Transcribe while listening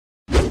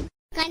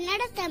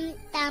ಕನ್ನಡ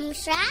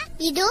ತಂತ್ರಾಂಶ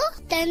ಇದು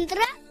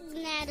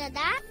ತಂತ್ರಜ್ಞಾನದ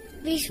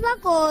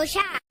ವಿಶ್ವಕೋಶ.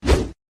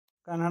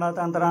 ಕನ್ನಡ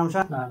ತಂತ್ರಾಂಶ.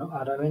 ನಾನು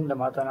ಅರವಿಂದ್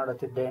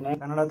ಮಾತನಾಡುತ್ತಿದ್ದೇನೆ.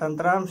 ಕನ್ನಡ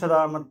ತಂತ್ರಾಂಶದ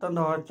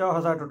ಮತ್ತೊಂದು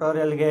ಹೊಸ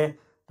ಟ್ಯುಟೋರಿಯಲ್ಗೆ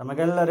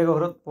ತಮಗೆಲ್ಲರಿಗೂ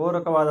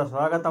ಹೃತ್ಪೂರ್ವಕವಾದ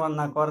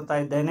ಸ್ವಾಗತವನ್ನು ಕೋರ್ತಾ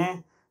ಇದ್ದೇನೆ.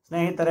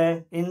 ಸ್ನೇಹಿತರೆ,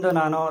 ಇಂದು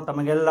ನಾನು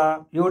ತಮಗೆಲ್ಲ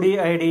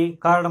UDID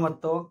ಕಾರ್ಡ್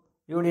ಮತ್ತು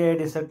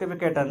UDID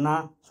ಸರ್ಟಿಫಿಕೇಟನ್ನು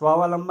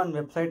ಸ್ವಾವಲಂಬನ್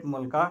ವೆಬ್ಸೈಟ್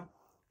ಮೂಲಕ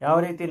ಯಾವ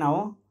ರೀತಿ ನಾವು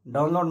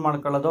ಡೌನ್ಲೋಡ್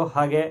ಮಾಡ್ಕೊಳ್ಳೋದು,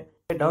 ಹಾಗೆ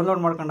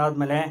ಡೌನ್ಲೋಡ್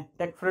ಮಾಡ್ಕೊಂಡಾದ್ಮೇಲೆ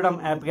ಟೆಕ್ ಫ್ರೀಡಮ್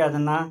ಆ್ಯಪ್ಗೆ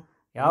ಅದನ್ನು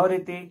ಯಾವ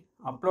ರೀತಿ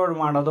ಅಪ್ಲೋಡ್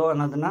ಮಾಡೋದು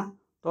ಅನ್ನೋದನ್ನು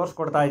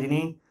ತೋರಿಸ್ಕೊಡ್ತಾ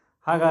ಇದ್ದೀನಿ.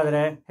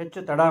 ಹಾಗಾದರೆ ಹೆಚ್ಚು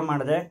ತಡ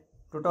ಮಾಡದೆ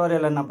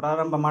ಟ್ಯುಟೋರಿಯಲನ್ನು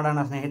ಪ್ರಾರಂಭ ಮಾಡೋಣ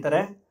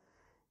ಸ್ನೇಹಿತರೆ.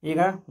 ಈಗ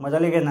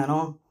ಮೊದಲಿಗೆ ನಾನು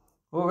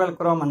ಗೂಗಲ್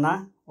ಕ್ರೋಮನ್ನು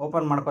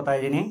ಓಪನ್ ಮಾಡ್ಕೋತಾ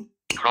ಇದ್ದೀನಿ.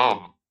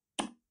 Chrome.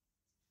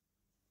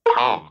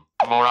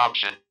 More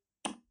option.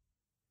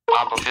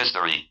 Top of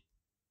history.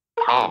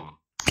 Chrome.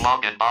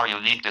 Login bar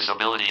unique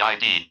disability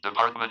ID.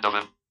 Department of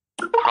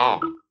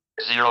Chrome.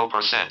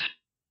 0%.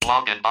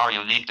 Login bar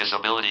unique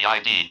disability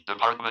ID.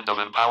 Department of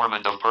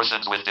Empowerment of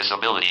Persons with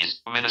Disabilities.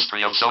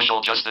 Ministry of Social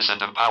Justice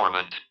and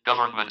Empowerment.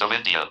 Government of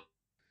India.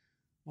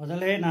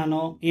 ಮೊದಲೇ ನಾನು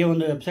ಈ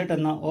ಒಂದು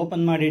ವೆಬ್ಸೈಟನ್ನು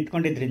open ಮಾಡಿ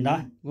ಇಟ್ಕೊಂಡಿದ್ರಿಂದ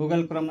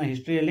Google ಕ್ರೋಮ್ನ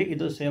ಹಿಸ್ಟ್ರಿಯಲ್ಲಿ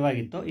ಇದು save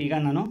ಆಗಿತ್ತು. ಈಗ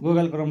ನಾನು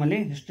Google ಕ್ರೋಮಲ್ಲಿ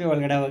history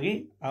ಒಳಗಡೆ ಹೋಗಿ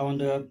ಆ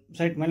ಒಂದು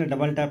ವೆಬ್ಸೈಟ್ ಮೇಲೆ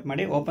ಡಬಲ್ ಟ್ಯಾಪ್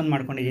ಮಾಡಿ ಓಪನ್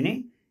ಮಾಡ್ಕೊಂಡಿದ್ದೀನಿ.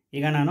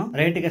 ಈಗ ನಾನು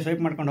ರೈಟಿಗೆ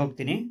ಸ್ವೈಪ್ ಮಾಡ್ಕೊಂಡು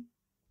ಹೋಗ್ತೀನಿ.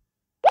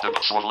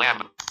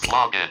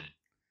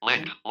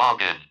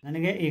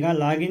 ನನಗೆ ಈಗ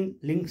ಲಾಗಿನ್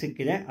ಲಿಂಕ್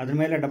ಸಿಕ್ಕಿದೆ, ಅದ್ರ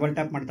ಮೇಲೆ ಡಬಲ್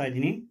ಟ್ಯಾಪ್ ಮಾಡ್ತಾ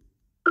ಇದ್ದೀನಿ.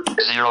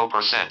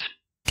 0%.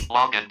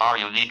 Login bar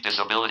unique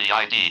disability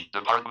ID.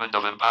 Department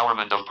of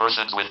Empowerment of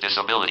Persons with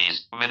Disabilities.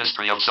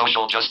 Ministry of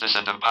Social Justice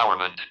and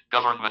Empowerment.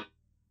 Government.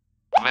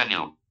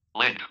 Menu.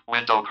 Link.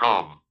 Window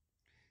Chrome.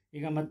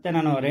 ಈಗ ಮತ್ತೆ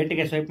ನಾನು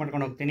ರೈಟಿಗೆ ಸ್ವೈಪ್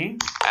ಮಾಡ್ಕೊಂಡು ಹೋಗ್ತೀನಿ.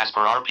 As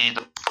per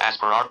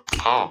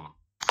home.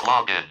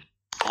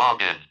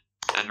 Login.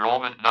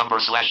 Enrollment number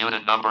 /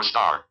 unit number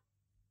star.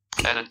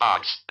 Edit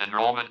box.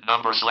 Enrollment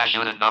number /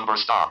 unit number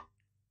star.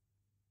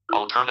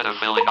 Alternative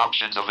filling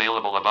options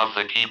available above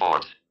the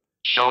keyboard.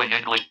 Showing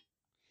English.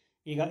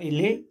 ಈಗ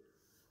ಇಲ್ಲಿ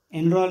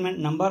enrolment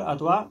number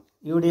ಅಥವಾ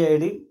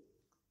UDID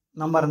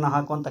ನಂಬರನ್ನು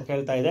ಹಾಕು ಅಂತ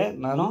ಕೇಳ್ತಾ ಇದೆ.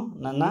 ನಾನು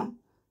ನನ್ನ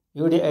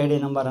UDID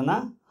ನಂಬರನ್ನು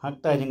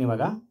ಹಾಕ್ತಾ ಇದ್ದೀನಿ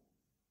ಇವಾಗ.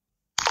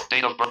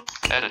 Date of birth.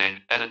 Editing.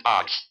 Edit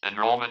box.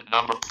 Enrollment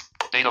number.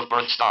 Date of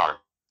birth star.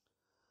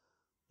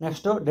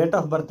 Next date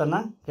of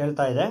ಬರ್ತನ್ನು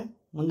ಕೇಳ್ತಾ ಇದೆ.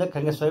 ಮುಂದಕ್ಕೆ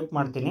ಹಾಗೆ ಸ್ವೈಪ್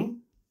ಮಾಡ್ತೀನಿ.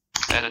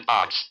 Edit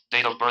box.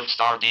 Date of birth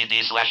star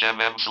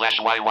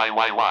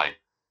DD/MM/YYYY.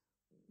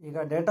 ಈಗ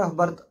date of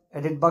birth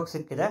edit box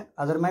ಸಿಕ್ಕಿದೆ.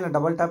 ಅದ್ರ ಮೇಲೆ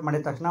ಡಬಲ್ ಟ್ಯಾಪ್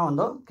ಮಾಡಿದ ತಕ್ಷಣ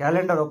ಒಂದು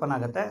ಕ್ಯಾಲೆಂಡರ್ ಓಪನ್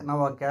ಆಗುತ್ತೆ.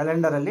 ನಾವು ಆ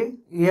ಕ್ಯಾಲೆಂಡರಲ್ಲಿ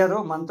ಇಯರು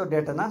ಮಂತ್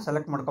ಡೇಟನ್ನು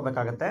ಸೆಲೆಕ್ಟ್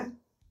ಮಾಡ್ಕೋಬೇಕಾಗತ್ತೆ.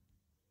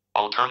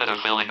 Alternative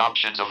filling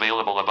options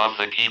available above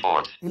the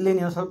keyboard. ಇಲ್ಲಿ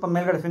ನೀವು ಸ್ವಲ್ಪ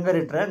ಮೇಲ್ಗಡೆ ಫಿಂಗರ್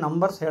ಇಟ್ಟರೆ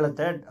ನಂಬರ್ಸ್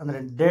ಹೇಳುತ್ತೆ, ಅಂದರೆ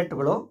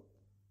ಡೇಟ್ಗಳು.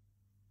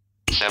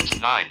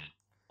 9.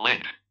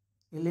 Link.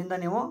 ಇಲ್ಲಿಂದ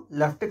ನೀವು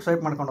ಲೆಫ್ಟಿಗೆ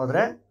ಸ್ವೈಪ್ ಮಾಡ್ಕೊಂಡು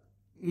ಹೋದರೆ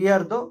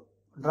ಇಯರ್ದು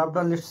ಡ್ರಾಪ್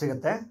ಡೌನ್ ಲಿಸ್ಟ್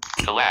ಸಿಗುತ್ತೆ.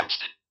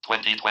 Collapsed.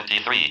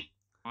 2023.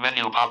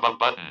 Menu pop-up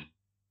button.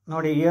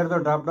 ನೋಡಿ, ಇಯರ್ದು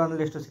ಡ್ರಾಪ್ ಡೌನ್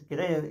ಲಿಸ್ಟ್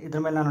ಸಿಕ್ಕಿದೆ. ಇದ್ರ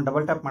ಮೇಲೆ ನಾನು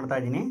ಡಬಲ್ ಟ್ಯಾಪ್ ಮಾಡ್ತಾ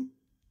ಇದ್ದೀನಿ.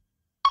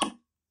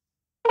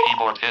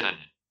 Keyboard hidden.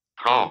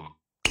 Chrome.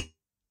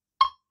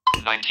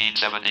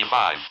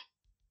 1975.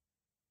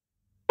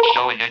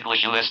 Showing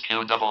English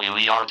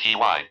USQWERTY.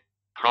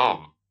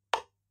 Chrome.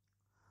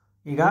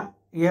 ಈಗ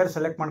ಇಯರ್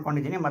ಸೆಲೆಕ್ಟ್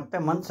ಮಾಡ್ಕೊಂಡಿದ್ದೀನಿ, ಮತ್ತೆ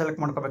ಮಂತ್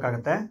ಸೆಲೆಕ್ಟ್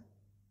ಮಾಡ್ಕೋಬೇಕಾಗತ್ತೆ.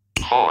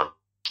 4.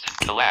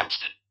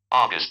 Collapsed.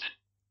 August.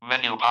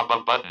 Menu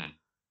pop-up button.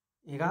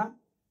 ಈಗ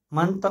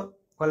ಮಂತ್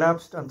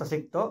ಕೊಲ್ಯಾಪ್ಸ್ಡ್ ಅಂತ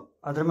ಸಿಕ್ತು,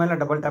 ಅದ್ರ ಮೇಲೆ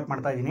ಡಬಲ್ ಟ್ಯಾಪ್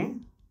ಮಾಡ್ತಾ ಇದ್ದೀನಿ.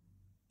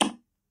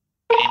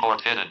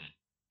 Keyboard hidden.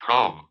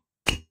 Chrome.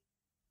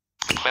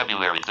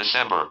 February,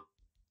 December.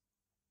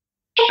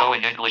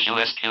 Showing English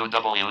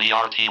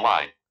USQWERTY.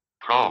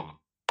 Chrome.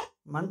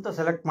 Month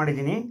select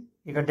ಮಾಡಿದ್ದೀನಿ,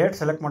 ಈಗ ಡೇಟ್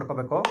ಸೆಲೆಕ್ಟ್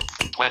ಮಾಡ್ಕೋಬೇಕು.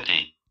 20.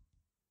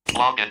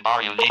 Login bar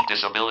unique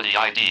disability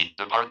ID.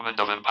 Department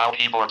of Empower.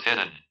 Keyboard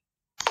hidden.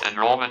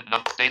 Enrollment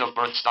date of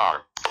birth star.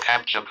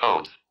 Captcha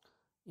code.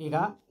 ಈಗ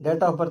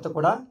date of birth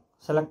ಕೂಡ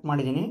select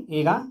ಮಾಡಿದ್ದೀನಿ.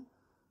 ಈಗ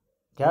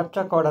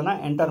captcha ಕೋಡನ್ನು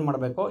enter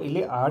ಮಾಡಬೇಕು.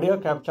 ಇಲ್ಲಿ ಆಡಿಯೋ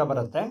ಕ್ಯಾಪ್ಚಾ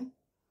ಬರುತ್ತೆ,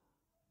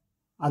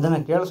 ಅದನ್ನು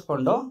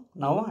ಕೇಳಿಸ್ಕೊಂಡು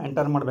ನಾವು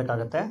ಎಂಟರ್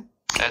ಮಾಡಬೇಕಾಗತ್ತೆ.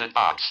 Edit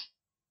box.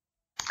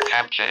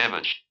 Captcha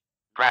image.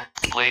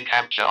 Play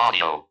captcha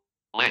audio.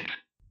 Link.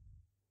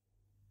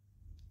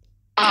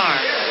 R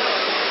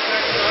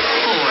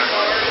 4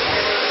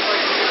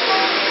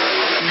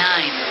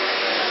 9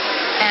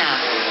 F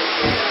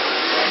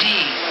D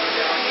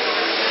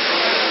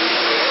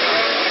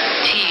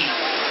T.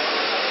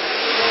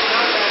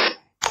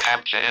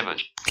 Captcha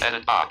image.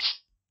 Edit box.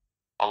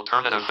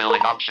 Alternative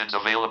filling options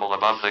available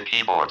above the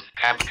keyboard.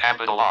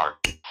 Capital R.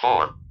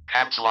 4.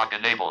 Caps lock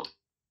enabled.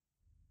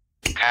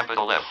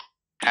 Capital F.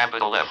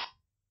 Capital F.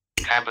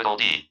 Capital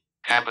D.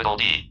 Capital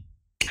D.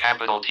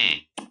 Capital T.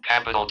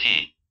 Capital T.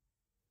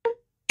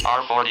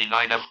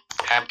 R49F.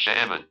 Captcha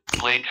image.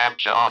 Play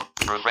captcha on.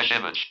 Refresh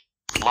image.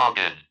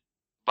 Login.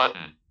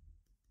 Button.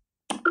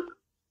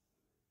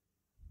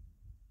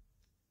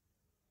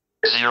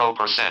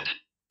 0%.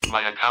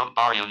 My account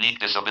bar unique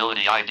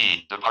disability ID.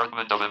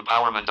 Department of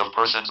Empowerment of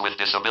Persons with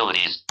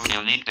Disabilities.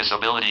 Unique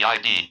disability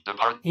ID.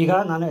 ಈಗ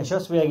ನಾನು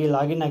ಯಶಸ್ವಿಯಾಗಿ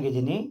login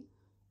ಆಗಿದ್ದೀನಿ.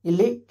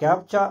 ಇಲ್ಲಿ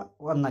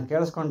ಕ್ಯಾಪ್ಚಾವನ್ನು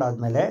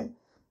ಕೇಳಿಸ್ಕೊಂಡಾದ್ಮೇಲೆ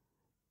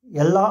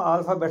ಎಲ್ಲ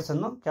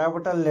ಆಲ್ಫಾಬೆಟ್ಸನ್ನು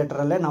capital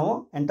ಲೆಟರಲ್ಲೇ ನಾವು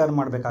enter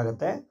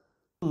ಮಾಡಬೇಕಾಗತ್ತೆ.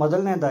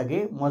 ಮೊದಲನೇದಾಗಿ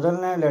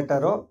ಮೊದಲನೇ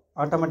ಲೆಟರು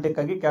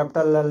ಆಟೋಮೆಟಿಕ್ಕಾಗಿ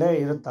ಕ್ಯಾಪಿಟಲಲ್ಲೇ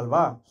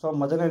ಇರುತ್ತಲ್ವಾ. ಸೊ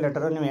ಮೊದಲನೇ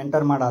ಲೆಟರು ನೀವು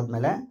ಎಂಟರ್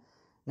ಮಾಡಾದಮೇಲೆ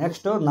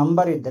ನೆಕ್ಸ್ಟು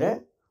ನಂಬರ್ ಇದ್ದರೆ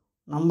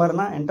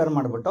ನಂಬರ್ನ ಎಂಟರ್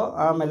ಮಾಡಿಬಿಟ್ಟು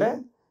ಆಮೇಲೆ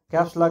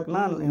ಕ್ಯಾಪ್ಸ್ ಲಾಕ್ನ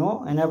ನೀವು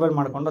ಎನೇಬಲ್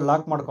ಮಾಡಿಕೊಂಡು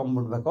ಲಾಕ್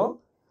ಮಾಡ್ಕೊಂಬಿಡ್ಬೇಕು.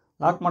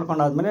 ಲಾಕ್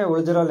ಮಾಡ್ಕೊಂಡಾದ್ಮೇಲೆ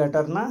ಉಳಿದಿರೋ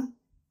ಲೆಟರ್ನ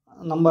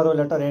ನಂಬರು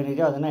ಲೆಟರ್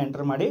ಏನಿದೆಯೋ ಅದನ್ನು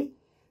ಎಂಟರ್ ಮಾಡಿ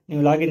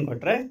ನೀವು ಲಾಗಿನ್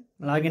ಕೊಟ್ಟರೆ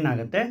ಲಾಗಿನ್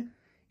ಆಗುತ್ತೆ.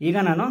 ಈಗ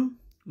ನಾನು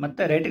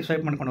ಮತ್ತೆ ರೈಟಿಗೆ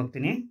ಸ್ವೈಪ್ ಮಾಡ್ಕೊಂಡು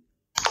ಹೋಗ್ತೀನಿ.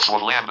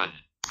 Swavlamban.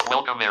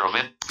 Welcome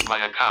Aravind. My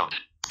account.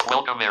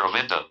 Welcome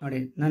Aravinda. ನೋಡಿ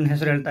ನನ್ನ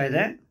ಹೆಸರು ಹೇಳ್ತಾ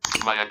ಇದೆ.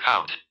 My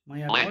account. My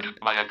Link. account.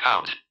 My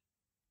account.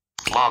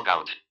 Log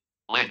out.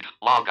 Link.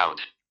 Log out.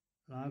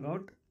 Log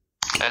out.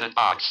 Edit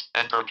box.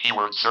 Enter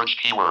keywords. Search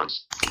keywords.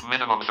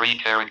 Minimum 3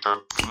 character.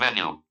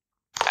 Menu.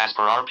 As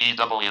per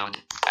RPW.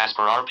 As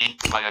per RP.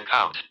 My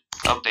account.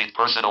 Update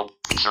personal.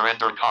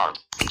 Surrender card.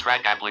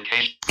 Track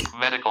application.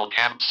 Medical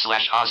camp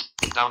 /host.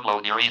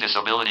 Download your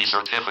e-disability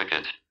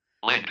certificate.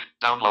 Link.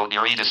 Download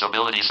your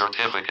e-disability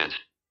certificate.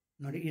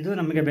 ನೋಡಿ ಇದು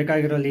ನಮಗೆ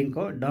ಬೇಕಾಗಿರೋ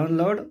link.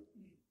 Download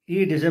E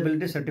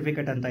disability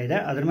certificate ಅಂತ ಇದೆ.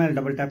 ಅದ್ರ ಮೇಲೆ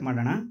double tap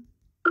ಮಾಡೋಣ.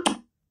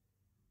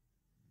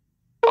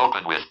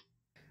 Open with.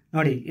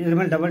 ನೋಡಿ ಇದ್ರ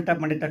ಮೇಲೆ ಡಬಲ್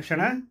ಟ್ಯಾಪ್ ಮಾಡಿದ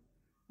ತಕ್ಷಣ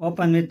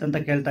ಓಪನ್ ವಿತ್ ಅಂತ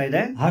ಕೇಳ್ತಾ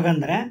ಇದೆ.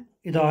 ಹಾಗಂದ್ರೆ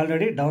ಇದು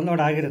ಆಲ್ರೆಡಿ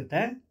ಡೌನ್ಲೋಡ್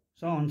ಆಗಿರುತ್ತೆ.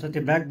 ಸೊ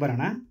ಒಂದ್ಸತಿ ಬ್ಯಾಕ್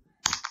ಬರೋಣ.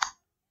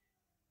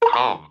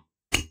 Chrome.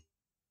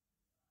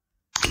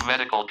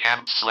 Medical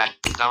camp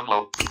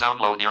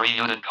download your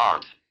e-UDID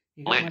card.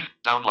 Link.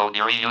 Download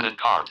your e-UDID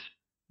card.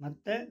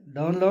 ಮತ್ತೆ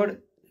ಡೌನ್ಲೋಡ್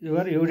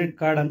ಯುವರ್ UDID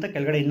ಕಾರ್ಡ್ ಅಂತ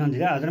ಕೆಳಗಡೆ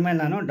ಇನ್ನೊಂದಿದೆ. ಅದ್ರ ಮೇಲೆ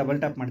ನಾನು ಡಬಲ್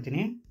ಟ್ಯಾಪ್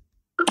ಮಾಡ್ತೀನಿ.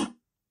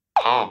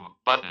 Home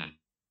button.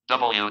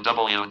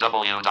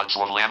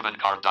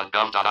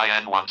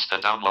 www.swavlambancard.gov.in wants to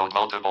download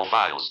multiple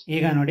files.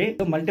 ಈಗ ನೋಡಿ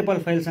ಮಲ್ಟಿಪಲ್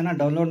ಫೈಲ್ಸ್ ಅನ್ನ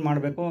ಡೌನ್ಲೋಡ್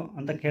ಮಾಡಬೇಕು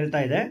ಅಂತ ಕೇಳ್ತಾ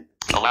ಇದೆ.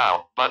 Allow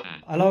button.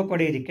 ಅಲೋ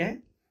ಕೊಡಿ ಇದಕ್ಕೆ.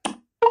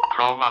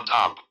 Chrome on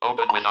top.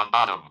 Open with on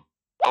bottom.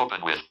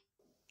 Open with.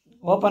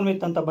 Open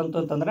with ಅಂತ ಬಂತು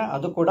ಅಂತಂದರೆ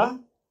ಅದು ಕೂಡ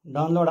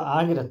ಡೌನ್ಲೋಡ್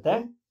ಆಗಿರುತ್ತೆ.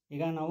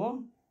 ಈಗ ನಾವು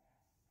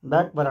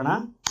ಬ್ಯಾಕ್ ಬರೋಣ.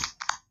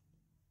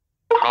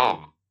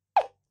 Chrome.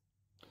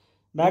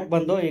 ಬ್ಯಾಕ್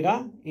ಬಂದು ಈಗ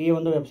ಈ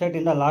ಒಂದು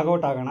ವೆಬ್ಸೈಟಿಂದ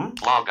ಲಾಗೌಟ್ ಆಗೋಣ.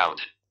 Log out.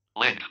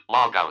 Link.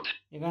 Log out.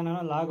 ಈಗ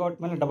ನಾನು ಲಾಗೌಟ್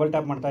ಮೇಲೆ ಡಬಲ್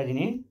ಟ್ಯಾಪ್ ಮಾಡ್ತಾ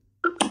ಇದ್ದೀನಿ.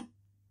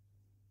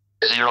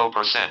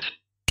 0%.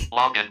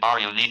 Login bar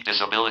unique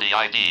disability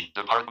ID.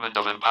 Department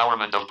of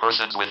Empowerment of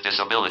Persons with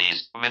Disabilities.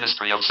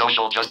 Ministry of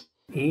Social Justice.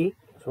 ಈ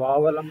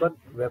ಸ್ವಾವಲಂಬನ್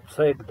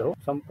ವೆಬ್ಸೈಟ್ದು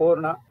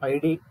ಸಂಪೂರ್ಣ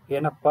ID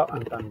ಏನಪ್ಪ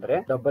ಅಂತಂದರೆ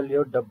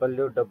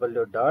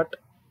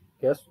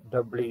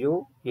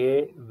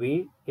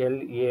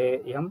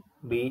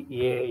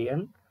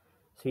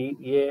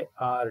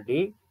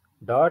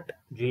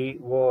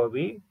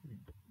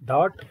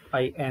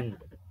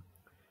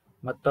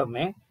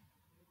ಮತ್ತೊಮ್ಮೆ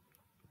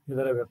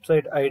ಇದರ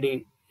ವೆಬ್ಸೈಟ್ ID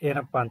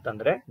ಏನಪ್ಪ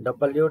ಅಂತಂದರೆ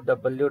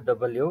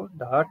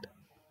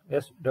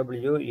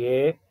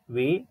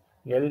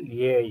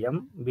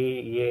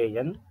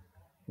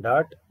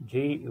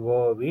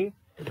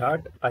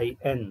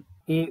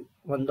ಈ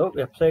ಒಂದು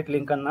ವೆಬ್ಸೈಟ್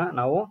ಲಿಂಕನ್ನು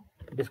ನಾವು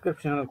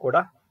ಡಿಸ್ಕ್ರಿಪ್ಷನಲ್ಲಿ ಕೂಡ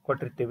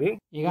ಕೊಟ್ಟಿರ್ತೀವಿ.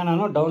 ಈಗ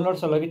ನಾನು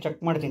ಡೌನ್ಲೋಡ್ಸ್ ಅಲ್ಲಿ ಹೋಗಿ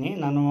ಚೆಕ್ ಮಾಡ್ತೀನಿ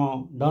ನಾನು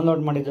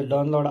ಡೌನ್ಲೋಡ್ ಮಾಡಿದ್ದು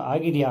ಡೌನ್ಲೋಡ್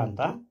ಆಗಿದೆಯಾ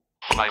ಅಂತ.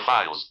 My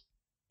files.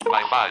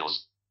 My files.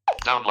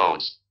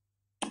 Downloads.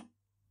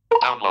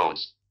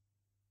 Downloads.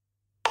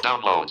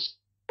 Downloads.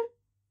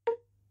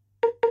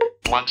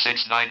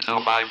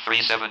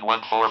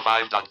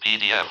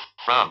 169253714.pdf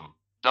from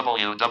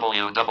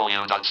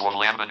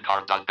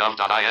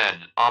www.swavlambancard.gov.in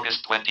August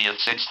 20th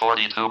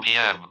 6:42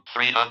 p.m.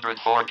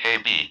 304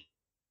 KB.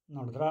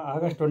 ನೋಡಿದ್ರ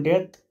ಆಗಸ್ಟ್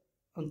 20th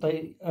ಅಂತ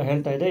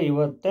ಹೇಳ್ತಾ ಇದೆ.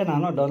 ಇವತ್ತೇ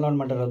ನಾನು ಡೌನ್ಲೋಡ್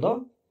ಮಾಡಿರೋದು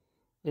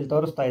ಇಲ್ಲಿ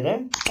ತೋರಿಸ್ತಾ ಇದೆ.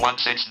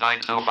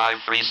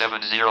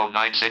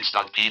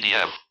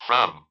 169253709.6.pdf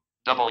from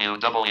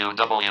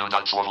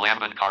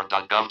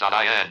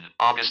www.swavlambancard.gov.in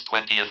August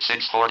 20th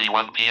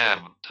 6:41 p.m.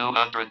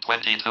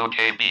 222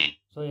 KB.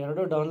 So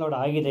ಎರಡು ಡೌನ್ಲೋಡ್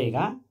ಆಗಿದೆ.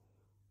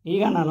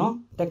 ಈಗ ನಾನು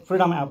ಟೆಕ್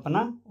ಫ್ರೀಡಮ್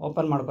ಆ್ಯಪನ್ನು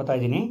ಓಪನ್ ಮಾಡ್ಕೋತಾ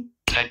ಇದ್ದೀನಿ.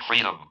 Tech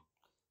Freedom.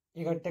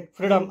 ಈಗ ಟೆಕ್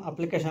ಫ್ರೀಡಮ್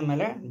ಅಪ್ಲಿಕೇಶನ್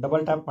ಮೇಲೆ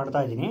ಡಬಲ್ ಟ್ಯಾಪ್ ಮಾಡ್ತಾ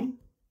ಇದ್ದೀನಿ.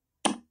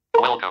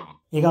 Welcome.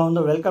 ಈಗ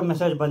ಒಂದು ವೆಲ್ಕಮ್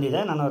ಮೆಸೇಜ್ ಬಂದಿದೆ.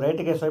 ನಾನು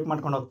ರೈಟಿಗೆ ಸ್ವೈಪ್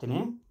ಮಾಡ್ಕೊಂಡು ಹೋಗ್ತೀನಿ.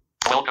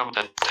 Welcome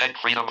to Tech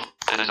Freedom.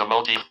 It is a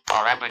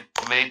multi-Arabic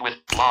made with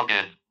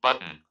login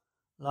button.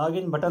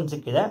 Login button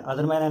ಸಿಕ್ಕಿದೆ.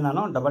 ಅದ್ರ ಮೇಲೆ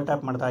ನಾನು ಡಬಲ್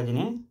ಟ್ಯಾಪ್ ಮಾಡ್ತಾ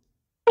ಇದ್ದೀನಿ.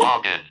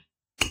 Login.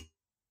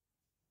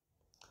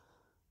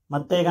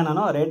 ಮತ್ತೆ ಈಗ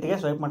ನಾನು ರೈಟಿಗೆ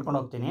ಸ್ವೈಪ್ ಮಾಡ್ಕೊಂಡು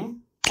ಹೋಗ್ತೀನಿ.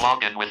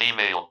 Login with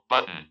email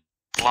button.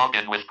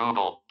 Login with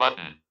Google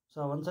button. So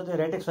ಒಂದ್ಸತಿ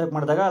ರೈಟಿಗೆ ಸ್ವೈಪ್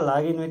ಮಾಡಿದಾಗ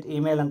ಲಾಗಿನ್ ವಿತ್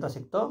ಇಮೇಲ್ ಅಂತ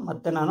ಸಿಕ್ತು.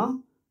 ಮತ್ತೆ ನಾನು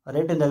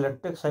ರೈಟಿಂದ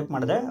ಲೆಫ್ಟಿಗೆ ಸ್ವೈಪ್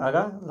ಮಾಡಿದೆ. ಆಗ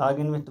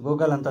ಲಾಗಿನ್ ವಿತ್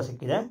ಗೂಗಲ್ ಅಂತ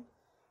ಸಿಕ್ಕಿದೆ.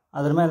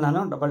 ಅದ್ರ ಮೇಲೆ ನಾನು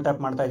ಡಬಲ್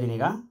ಟ್ಯಾಪ್ ಮಾಡ್ತಾ ಇದ್ದೀನಿ.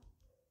 ಈಗ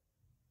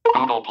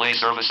Google Play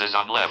Services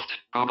on left.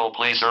 Google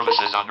Play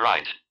Services on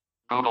right.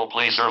 Google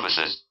Play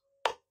Services.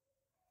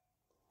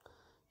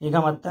 ಈಗ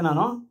ಮತ್ತೆ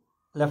ನಾನು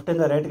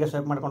ಲೆಫ್ಟಿಂದ ರೈಟ್ಗೆ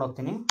ಸ್ವೈಪ್ ಮಾಡ್ಕೊಂಡು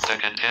ಹೋಗ್ತೀನಿ. To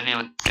continue,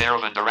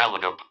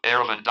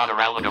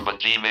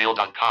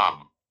 aravind.aralagap@gmail.com.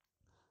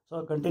 So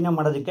continue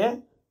ಮಾಡೋದಕ್ಕೆ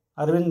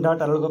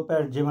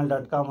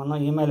arvind.aralagap@gmail.com ಅನ್ನೋ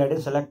ಇಮೇಲ್ ಐಡಿ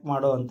ಸೆಲೆಕ್ಟ್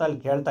ಮಾಡು ಅಂತ ಅಲ್ಲಿ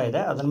ಕೇಳ್ತಾ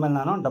ಇದೆ. ಅದ್ರ ಮೇಲೆ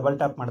ನಾನು ಡಬಲ್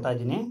ಟ್ಯಾಪ್ ಮಾಡ್ತಾ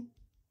ಇದ್ದೀನಿ.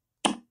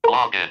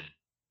 Login.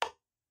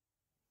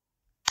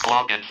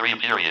 Login 3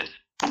 period.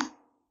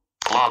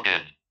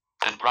 Login.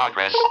 In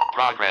progress.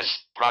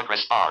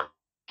 Progress bar.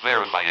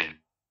 Verifying.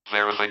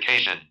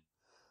 Verification.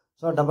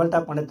 So double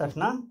tap ಮಾಡಿದ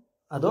ತಕ್ಷಣ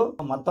ಅದು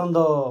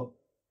ಮತ್ತೊಂದು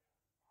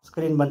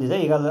ಸ್ಕ್ರೀನ್ ಬಂದಿದೆ.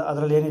 ಈಗ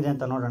ಅದರಲ್ಲಿ ಏನಿದೆ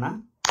ಅಂತ ನೋಡೋಣ.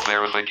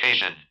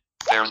 Verification.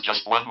 There's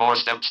just one more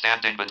step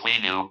standing between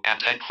you and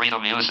tech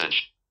freedom usage.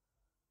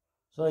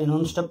 So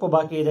ಇನ್ನೊಂದು ಸ್ಟೆಪ್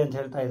ಬಾಕಿ ಇದೆ ಅಂತ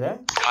ಹೇಳ್ತಾ ಇದೆ.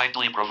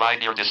 Kindly provide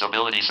your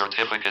disability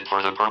certificate for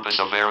the purpose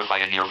of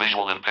verifying your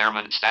visual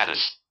impairment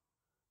status.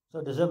 So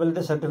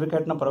disability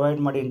ಸರ್ಟಿಫಿಕೇಟ್ನ provide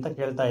ಮಾಡಿ ಅಂತ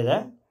ಕೇಳ್ತಾ ಇದೆ.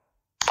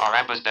 Our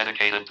app is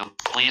dedicated to.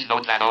 Please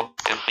note that,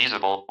 if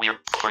feasible,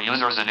 for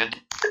users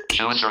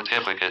choose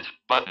certificate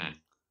button.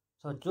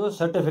 So choose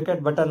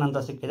certificate button ಅಂತ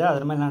ಸಿಕ್ಕಿದೆ.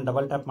 ಅದ್ರ ಮೇಲೆ ನಾನು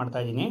double tap ಮಾಡ್ತಾ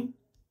ಇದ್ದೀನಿ.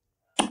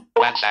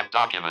 WhatsApp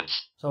documents.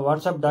 So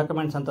WhatsApp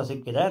documents ಅಂತ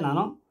ಸಿಕ್ಕಿದೆ.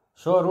 ನಾನು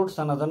ಶೋ ರೂಟ್ಸ್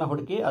ಅನ್ನೋದನ್ನು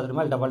ಹುಡುಕಿ ಅದ್ರ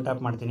ಮೇಲೆ ಡಬಲ್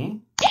ಟ್ಯಾಪ್ ಮಾಡ್ತೀನಿ.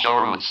 Show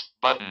routes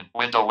button.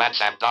 Window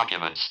WhatsApp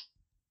documents.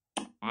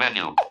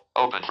 Menu.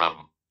 Open from.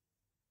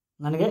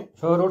 ನನಗೆ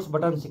ಶೋ ರೂಟ್ಸ್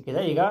ಬಟನ್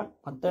ಸಿಕ್ಕಿದೆ. ಈಗ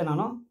ಮತ್ತೆ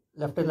ನಾನು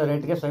ಲೆಫ್ಟ್ ಇಂದ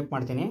ರೈಟ್ಗೆ ಸ್ವೈಪ್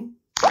ಮಾಡ್ತೀನಿ.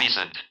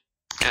 Recent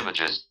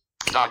images.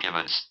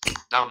 Documents.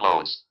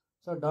 Downloads.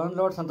 So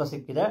downloads ಅಂತ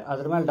ಸಿಕ್ಕಿದೆ.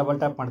 ಅದ್ರ ಮೇಲೆ ಡಬಲ್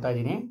ಟ್ಯಾಪ್ ಮಾಡ್ತಾ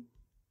ಇದ್ದೀನಿ.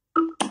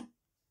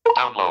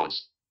 Downloads.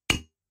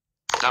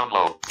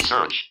 Download.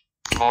 Search.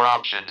 More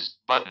options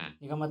button.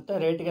 ಈಗ ಮತ್ತೆ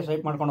ರೈಟ್ಗೆ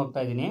ಸ್ವೈಪ್ ಮಾಡ್ಕೊಂಡು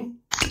ಹೋಗ್ತಾ ಇದ್ದೀನಿ.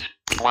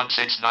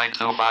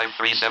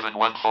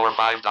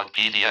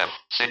 16925371445.pdf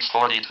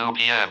 6:42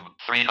 p.m.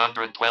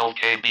 312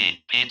 KB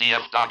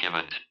PDF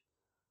document.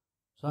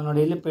 So ನೋಡಿ,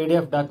 ಇಲ್ಲಿ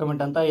PDF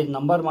ಡಾಕ್ಯುಮೆಂಟ್ ಅಂತ ಇದು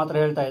ನಂಬರ್ ಮಾತ್ರ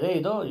ಹೇಳ್ತಾ ಇದೆ.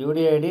 ಇದು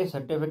UDID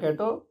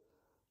ಸರ್ಟಿಫಿಕೇಟು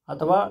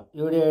ಅಥವಾ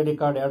UDID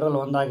ಕಾರ್ಡ್ ಎರಡರಲ್ಲಿ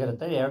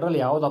ಒಂದಾಗಿರುತ್ತೆ. ಎರಡರಲ್ಲಿ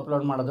ಯಾವುದು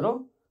ಅಪ್ಲೋಡ್ ಮಾಡಿದ್ರು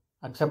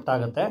ಅಕ್ಸೆಪ್ಟ್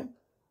ಆಗುತ್ತೆ.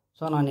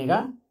 ಸೊ ನಾನೀಗ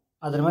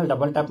ಅದ್ರ ಮೇಲೆ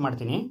ಡಬಲ್ ಟ್ಯಾಪ್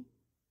ಮಾಡ್ತೀನಿ.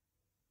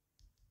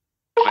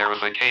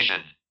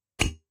 Verification.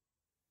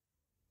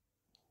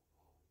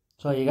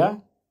 ಸೊ ಈಗ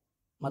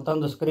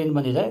ಮತ್ತೊಂದು ಸ್ಕ್ರೀನ್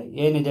ಬಂದಿದೆ.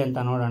 ಏನಿದೆ ಅಂತ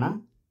ನೋಡೋಣ.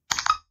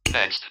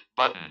 Next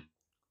button.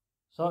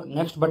 So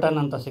next button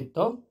ಅಂತ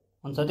ಸಿಕ್ತು.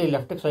 ಒಂದ್ಸತಿ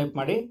ಲೆಫ್ಟಿಗೆ ಸ್ವೈಪ್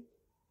ಮಾಡಿ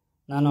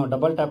ನಾನು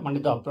ಡಬಲ್ ಟ್ಯಾಪ್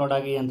ಮಾಡಿದ್ದು ಅಪ್ಲೋಡ್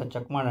ಆಗಿ ಅಂತ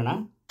ಚೆಕ್ ಮಾಡೋಣ.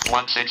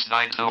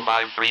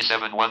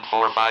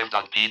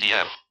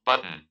 16925371445.pdf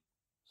button.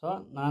 ಸೊ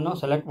ನಾನು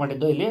ಸೆಲೆಕ್ಟ್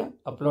ಮಾಡಿದ್ದು ಇಲ್ಲಿ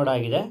ಅಪ್ಲೋಡ್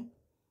ಆಗಿದೆ.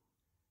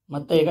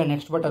 ಮತ್ತೆ ಈಗ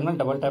ನೆಕ್ಸ್ಟ್ ಬಟನ್ ಮೇಲೆ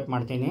ಡಬಲ್ ಟ್ಯಾಪ್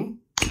ಮಾಡ್ತೀನಿ.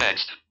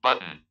 Next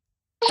button.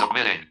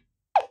 Submitting.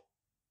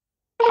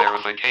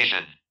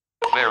 Verification.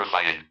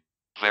 Verifying.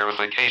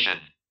 Verification.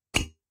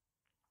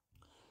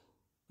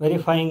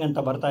 Verifying ಅಂತ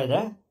ಬರ್ತಾ ಇದೆ.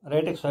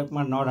 ರೈಟಿಗೆ ಸ್ವೈಪ್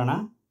ಮಾಡಿ ನೋಡೋಣ.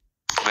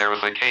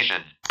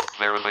 Verification.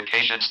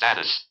 Verification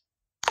status.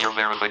 Your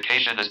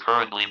verification is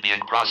currently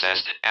being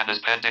processed and is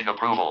pending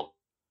approval.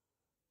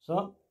 So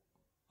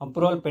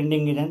approval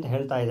pending ಇದೆ ಅಂತ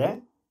ಹೇಳ್ತಾ ಇದೆ.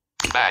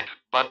 Back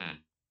button.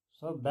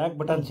 So back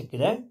button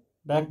ಸಿಕ್ಕಿದೆ.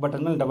 ಬ್ಯಾಕ್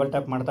ಬಟನ್ ಮೇಲೆ ಡಬಲ್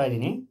ಟ್ಯಾಪ್ ಮಾಡ್ತಾ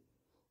ಇದ್ದೀನಿ.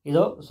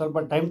 ಇದು ಸ್ವಲ್ಪ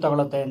ಟೈಮ್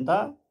ತಗೊಳುತ್ತೆ ಅಂತ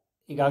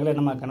ಈಗಾಗಲೇ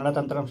ನಮ್ಮ ಕನ್ನಡ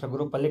ತಂತ್ರಾಂಶ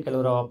ಗ್ರೂಪಲ್ಲಿ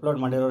ಕೆಲವರು ಅಪ್ಲೋಡ್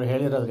ಮಾಡಿರೋರು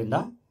ಹೇಳಿರೋದ್ರಿಂದ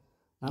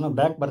ನಾನು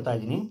ಬ್ಯಾಕ್ ಬರ್ತಾ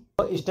ಇದ್ದೀನಿ.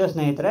 ಇಷ್ಟೇ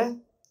ಸ್ನೇಹಿತರೆ,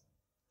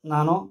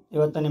 ನಾನು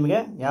ಇವತ್ತು ನಿಮಗೆ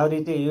ಯಾವ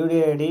ರೀತಿ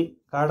UDID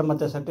ಕಾರ್ಡ್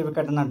ಮತ್ತು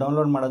ಸರ್ಟಿಫಿಕೇಟನ್ನು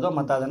ಡೌನ್ಲೋಡ್ ಮಾಡೋದು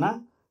ಮತ್ತು ಅದನ್ನು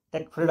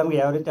ಟೆಕ್ ಫ್ರೀಡಮ್ಗೆ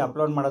ಯಾವ ರೀತಿ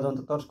ಅಪ್ಲೋಡ್ ಮಾಡೋದು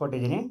ಅಂತ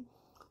ತೋರಿಸ್ಕೊಟ್ಟಿದ್ದೀನಿ.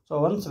 ಸೊ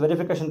ಒನ್ಸ್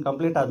ವೆರಿಫಿಕೇಷನ್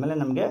ಕಂಪ್ಲೀಟ್ ಆದಮೇಲೆ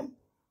ನಮಗೆ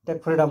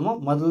ಟೆಕ್ ಫ್ರೀಡಮ್ಮು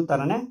ಮೊದಲು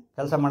ಥರನೇ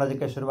ಕೆಲಸ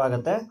ಮಾಡೋದಕ್ಕೆ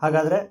ಶುರುವಾಗುತ್ತೆ.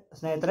 ಹಾಗಾದರೆ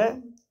ಸ್ನೇಹಿತರೆ,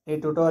 ಈ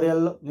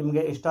ಟ್ಯುಟೋರಿಯಲ್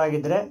ನಿಮಗೆ ಇಷ್ಟ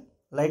ಆಗಿದ್ದರೆ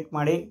ಲೈಕ್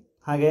ಮಾಡಿ,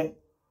 ಹಾಗೆ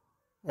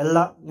ಎಲ್ಲ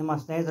ನಿಮ್ಮ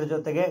ಸ್ನೇಹಿತರ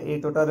ಜೊತೆಗೆ ಈ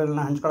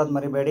ಟ್ಯುಟೋರಿಯಲ್ನ ಹಂಚ್ಕೊಳ್ಳೋದು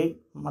ಮರಿಬೇಡಿ.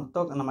 ಮತ್ತು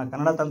ನಮ್ಮ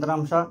ಕನ್ನಡ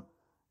ತಂತ್ರಾಂಶ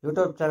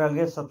ಯೂಟ್ಯೂಬ್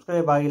ಚಾನಲ್ಗೆ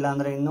ಸಬ್ಸ್ಕ್ರೈಬ್ ಆಗಿಲ್ಲ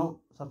ಅಂದರೆ ಇನ್ನೂ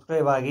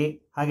ಸಬ್ಸ್ಕ್ರೈಬ್ ಆಗಿ,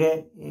 ಹಾಗೆ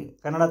ಈ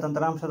ಕನ್ನಡ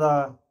ತಂತ್ರಾಂಶದ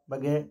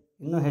ಬಗ್ಗೆ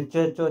ಇನ್ನೂ ಹೆಚ್ಚು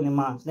ಹೆಚ್ಚು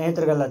ನಿಮ್ಮ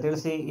ಸ್ನೇಹಿತರಿಗೆಲ್ಲ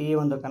ತಿಳಿಸಿ ಈ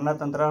ಒಂದು ಕನ್ನಡ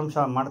ತಂತ್ರಾಂಶ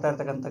ಮಾಡ್ತಾ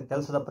ಇರ್ತಕ್ಕಂಥ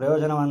ಕೆಲಸದ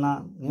ಪ್ರಯೋಜನವನ್ನು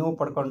ನೀವು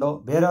ಪಡ್ಕೊಂಡು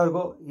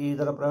ಬೇರೆಯವ್ರಿಗೂ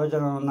ಇದರ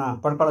ಪ್ರಯೋಜನವನ್ನು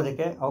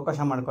ಪಡ್ಕೊಳ್ಳೋದಕ್ಕೆ ಅವಕಾಶ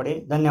ಮಾಡಿಕೊಡಿ.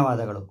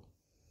 ಧನ್ಯವಾದಗಳು.